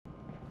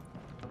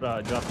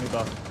drop me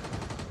buff.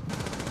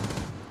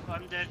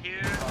 I'm dead here.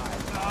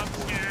 Oh, I'm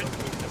scared.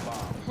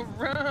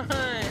 Run!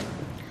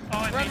 Oh,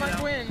 I Run made like it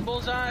out. wind,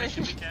 bullseye. I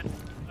should be dead.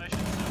 I should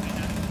still be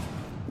dead.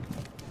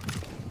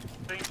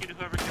 Thank you to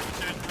whoever came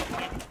upstairs and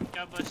helped me.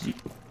 God bless you.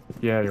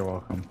 Yeah, you're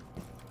welcome.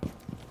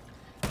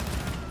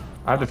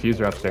 I have the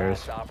diffuser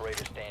upstairs.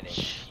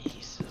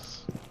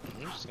 Jesus.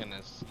 I'm just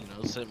gonna,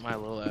 sit my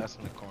little ass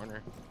in the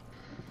corner.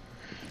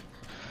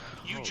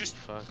 You Holy just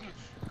fuck.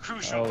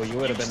 crucial. Oh, you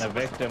would have been a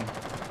victim.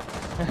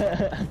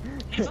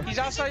 He's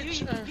outside.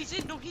 He's in.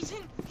 No, he's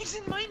in. He's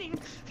in mining.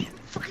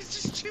 Fucking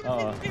just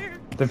chilling in there.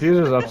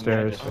 Diffuser's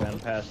upstairs. Then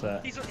past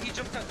that. He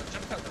jumped out.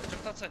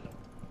 Jumped outside though.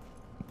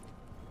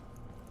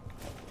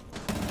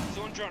 He's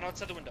on drone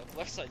outside the window.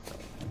 Left side.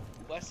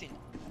 Last scene.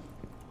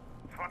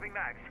 Swapping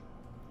mags.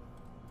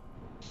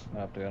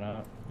 Up to go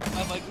out.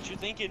 I like what you're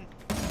thinking.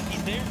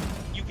 He's there.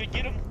 You could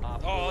get him.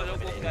 Oh, no,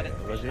 both got it.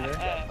 Was he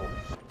there?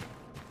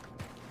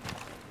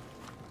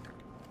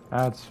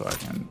 That's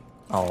fucking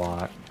a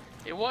lot.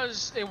 It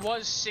was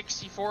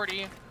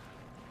 60-40.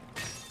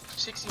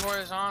 60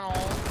 horizontal,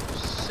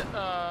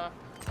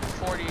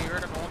 40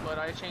 vertical, but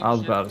I changed it. I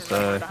was about to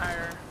say.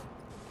 Higher.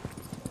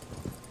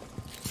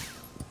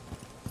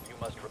 You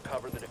must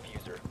recover the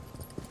diffuser.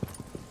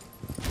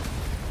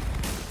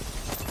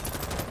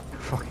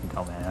 Fucking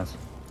dumbass.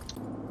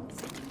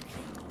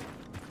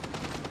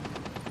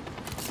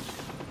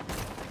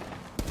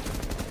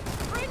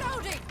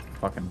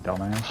 Fucking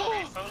dumbass.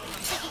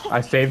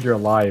 I saved your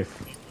life.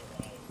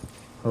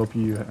 Hope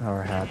you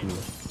are happy.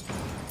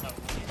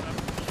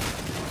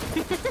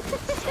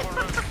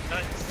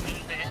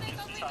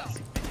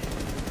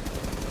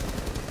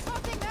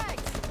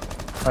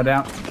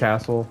 Down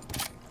castle.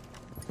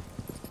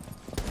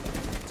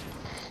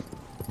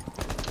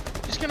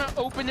 Just gonna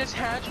open this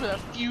hatch with a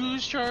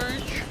fuse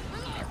charge.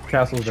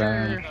 Castle's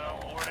down.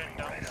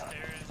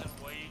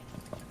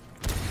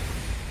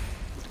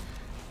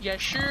 Yeah,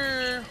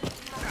 sure.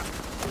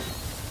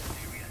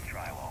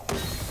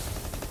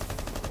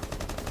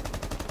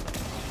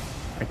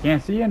 I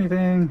can't see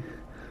anything.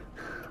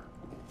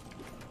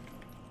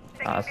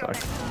 Ah,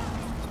 sucks.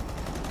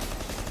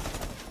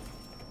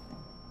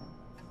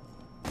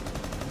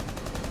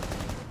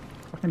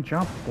 Fucking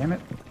jump, damn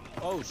it.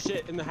 Oh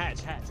shit, in the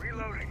hatch.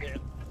 Reloading. Yeah.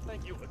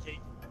 Thank you, okay.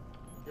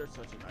 You're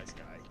such a nice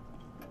guy.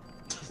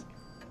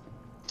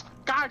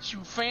 Got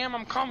you, fam.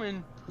 I'm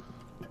coming.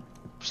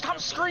 Stop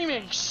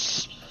screaming.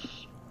 Shh.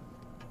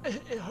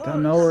 It hurts.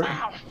 Don't know where.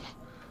 Wow.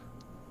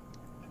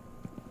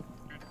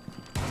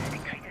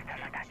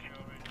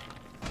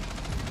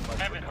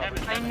 Heaven.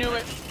 I knew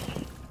it.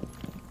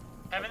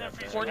 Heaven and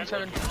freezer.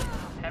 47.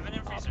 Heaven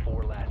and freezer.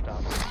 4 last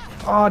op.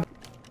 Oh,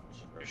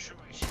 You're sure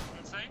she's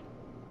inside?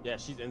 Yeah,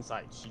 she's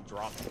inside. She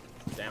dropped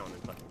down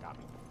and fucking got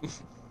me.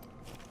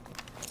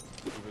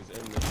 She was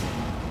in the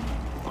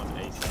on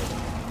A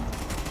side.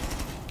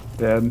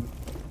 dead.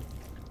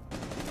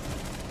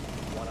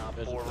 One op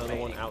There's 4 another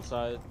remaining. one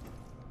outside.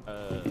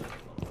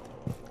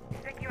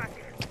 Thank you,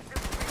 active.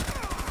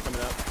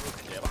 Coming up.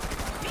 Yep.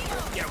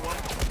 Yeah, one.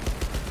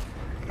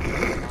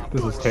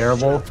 This is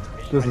terrible.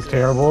 This is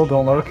terrible.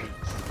 Don't look.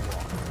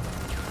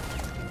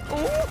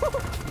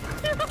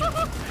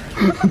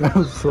 That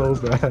was so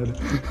bad.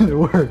 It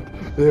worked.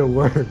 It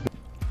worked.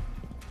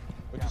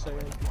 What'd you say?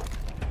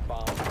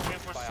 Bomb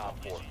by op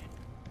 4.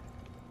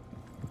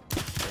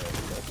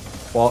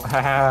 Well,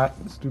 haha,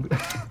 stupid.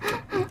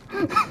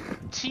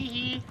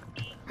 Tee.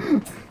 Yeah,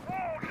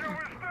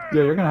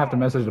 you're gonna have to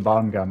message the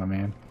bottom guy, my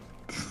man.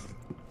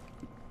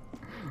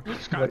 You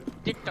just got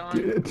Like, dicked on.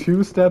 dude,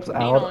 2 steps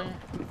out. Anally.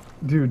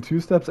 Dude, 2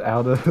 steps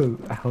out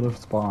of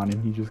spawn,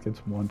 and he just gets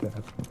 1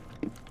 tap.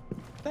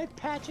 They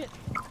patch it.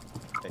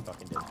 They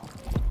fucking did.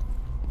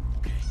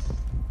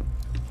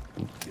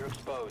 You're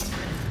exposed.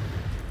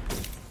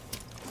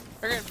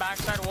 They're getting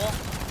backside wall.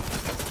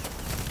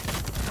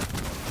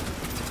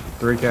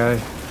 3K.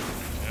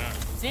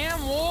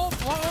 Damn,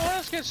 Wolf. Let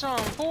us get some,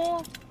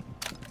 fool.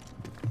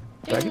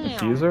 Did I get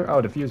diffuser?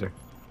 Oh, diffuser.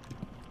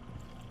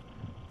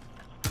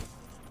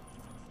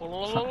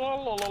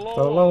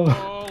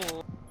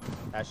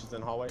 Ash is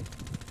in hallway.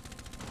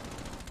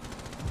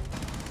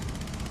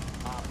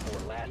 Op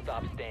 4 last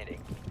stop standing.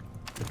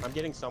 I'm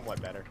getting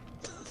somewhat better.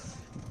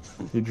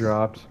 He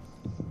dropped.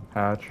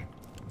 Hatch.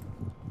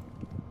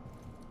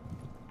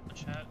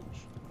 Chat.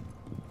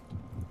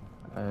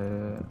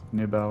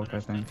 New Belk, I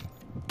think.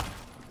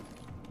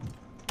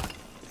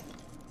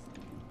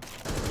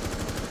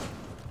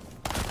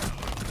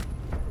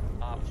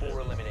 Op 4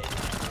 eliminated.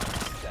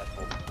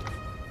 Successful.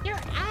 Your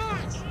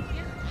ass.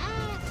 Your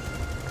ass.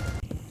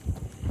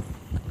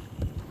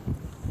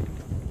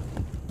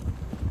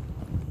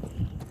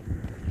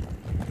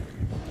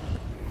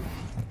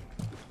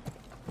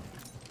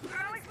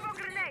 Throwing smoke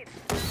grenade.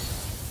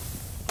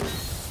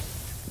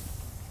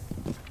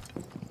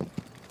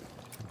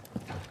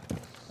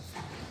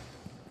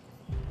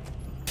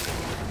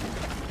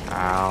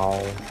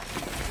 Ow.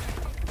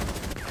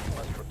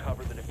 Must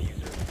recover the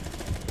diffuser.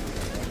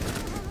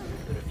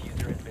 The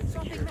diffuser has been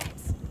secured.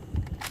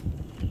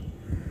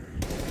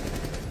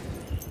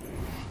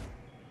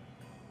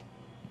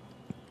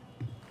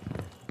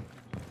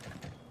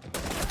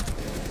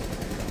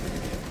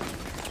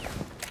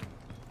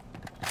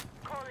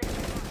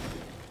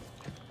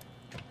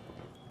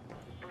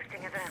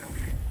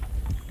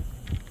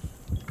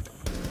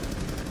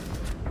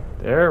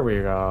 There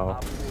we go.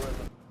 Op